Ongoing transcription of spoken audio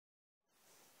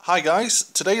Hi guys,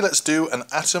 today let's do an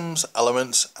atoms,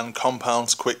 elements and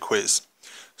compounds quick quiz.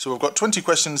 So we've got 20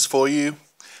 questions for you,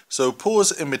 so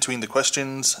pause in between the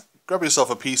questions, grab yourself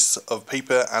a piece of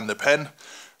paper and a pen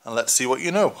and let's see what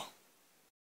you know.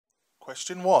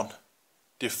 Question 1.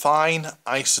 Define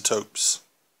isotopes.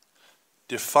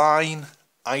 Define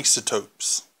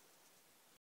isotopes.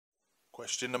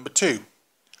 Question number 2.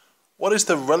 What is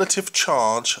the relative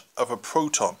charge of a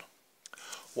proton?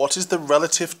 What is the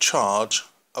relative charge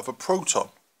of a proton?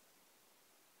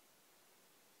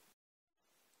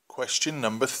 Question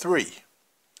number 3.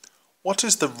 What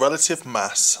is the relative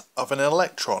mass of an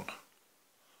electron?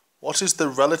 What is the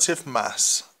relative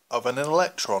mass of an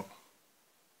electron?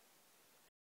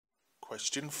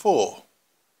 Question 4.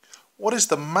 What is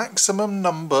the maximum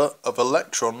number of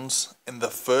electrons in the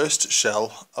first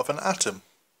shell of an atom?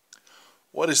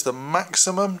 What is the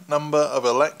maximum number of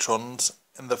electrons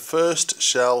in the first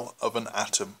shell of an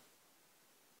atom?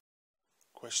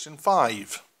 Question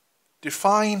 5.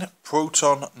 Define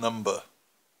proton number.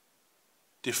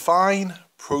 Define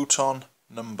proton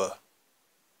number.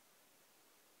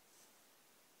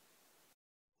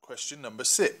 Question number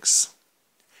 6.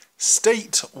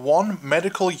 State one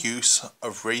medical use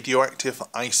of radioactive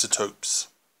isotopes.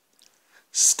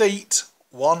 State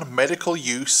one medical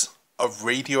use of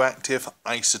radioactive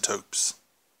isotopes.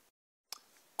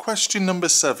 Question number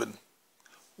 7.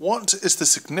 What is the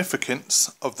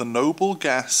significance of the noble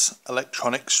gas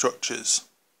electronic structures?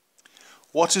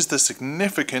 What is the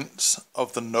significance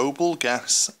of the noble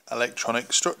gas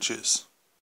electronic structures?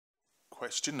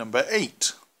 Question number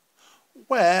 8.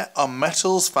 Where are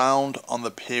metals found on the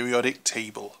periodic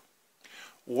table?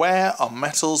 Where are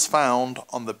metals found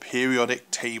on the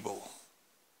periodic table?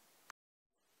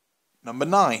 Number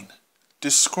 9.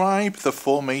 Describe the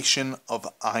formation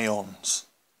of ions.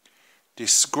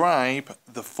 Describe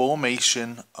the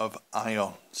formation of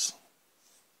ions.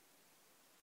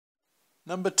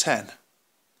 Number 10.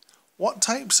 What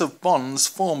types of bonds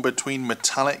form between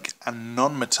metallic and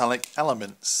non-metallic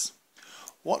elements?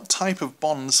 What type of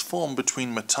bonds form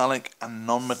between metallic and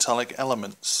non-metallic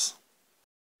elements?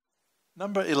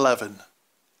 Number 11.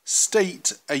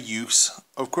 State a use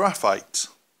of graphite.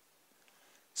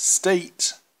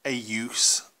 State a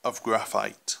use of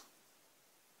graphite.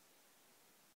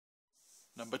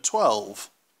 Number 12.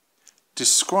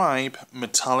 Describe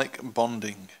metallic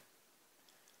bonding.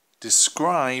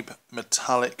 Describe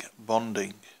metallic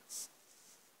bonding.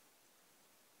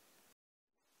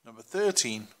 Number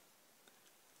 13.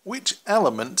 Which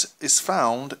element is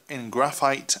found in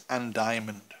graphite and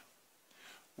diamond?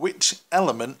 Which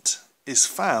element is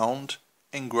found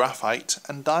in graphite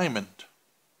and diamond?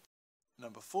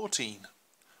 Number 14.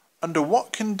 Under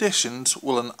what conditions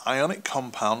will an ionic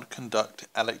compound conduct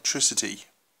electricity?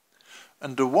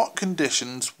 Under what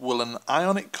conditions will an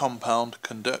ionic compound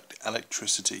conduct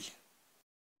electricity?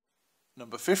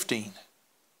 Number 15.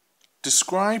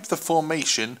 Describe the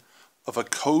formation of a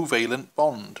covalent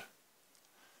bond.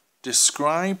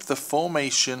 Describe the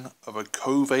formation of a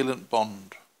covalent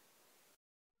bond.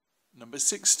 Number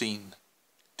 16.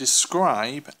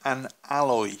 Describe an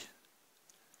alloy.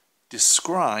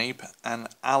 Describe an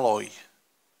alloy.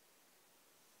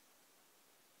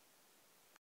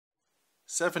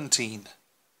 17.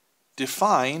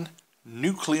 Define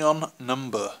nucleon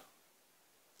number.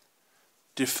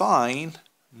 Define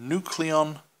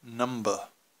nucleon number.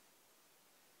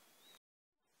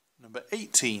 Number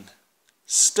 18.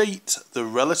 State the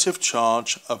relative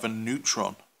charge of a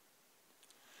neutron.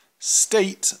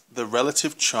 State the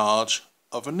relative charge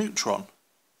of a neutron.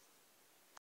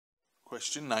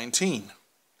 Question 19.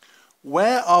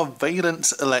 Where are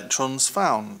valence electrons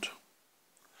found?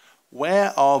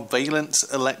 Where are valence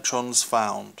electrons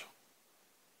found?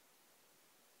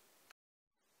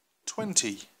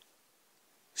 20.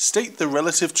 State the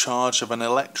relative charge of an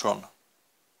electron.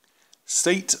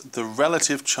 State the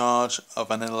relative charge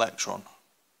of an electron.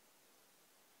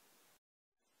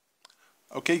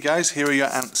 Okay guys, here are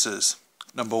your answers.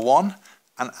 Number 1.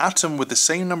 An atom with the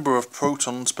same number of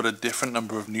protons but a different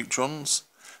number of neutrons.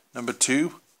 Number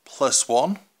 2.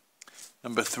 +1.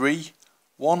 Number 3.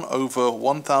 1 over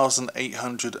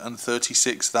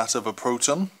 1836 that of a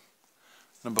proton.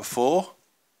 Number 4.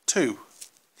 2.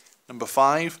 Number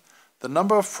 5. The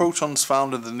number of protons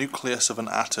found in the nucleus of an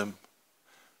atom.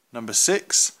 Number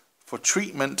 6. For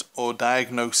treatment or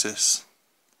diagnosis.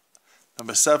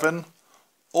 Number 7.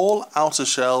 All outer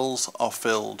shells are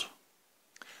filled.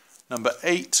 Number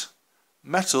 8.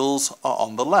 Metals are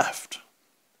on the left.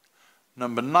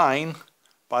 Number 9.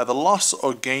 By the loss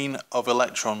or gain of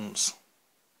electrons.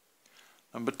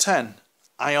 Number 10.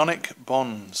 Ionic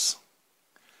bonds.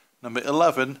 Number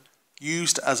 11.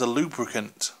 used as a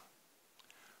lubricant.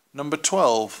 Number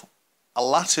 12. A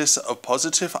lattice of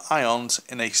positive ions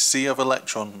in a sea of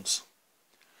electrons.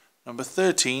 Number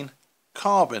 13.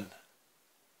 Carbon.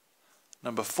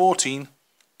 Number 14.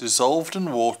 Dissolved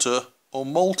in water or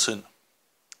molten.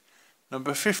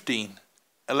 Number 15.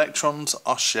 Electrons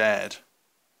are shared.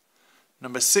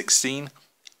 Number 16.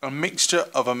 A mixture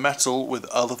of a metal with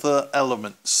other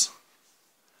elements.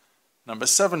 Number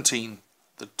 17.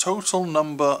 The total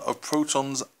number of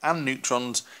protons and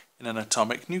neutrons in an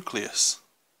atomic nucleus.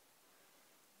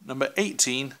 Number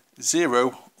 18.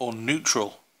 0 or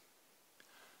neutral.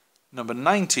 Number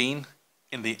 19.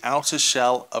 In the outer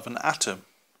shell of an atom.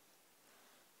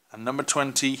 And number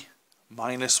 20.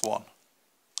 -1.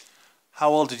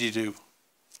 How well did you do?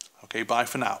 Okay, bye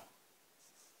for now.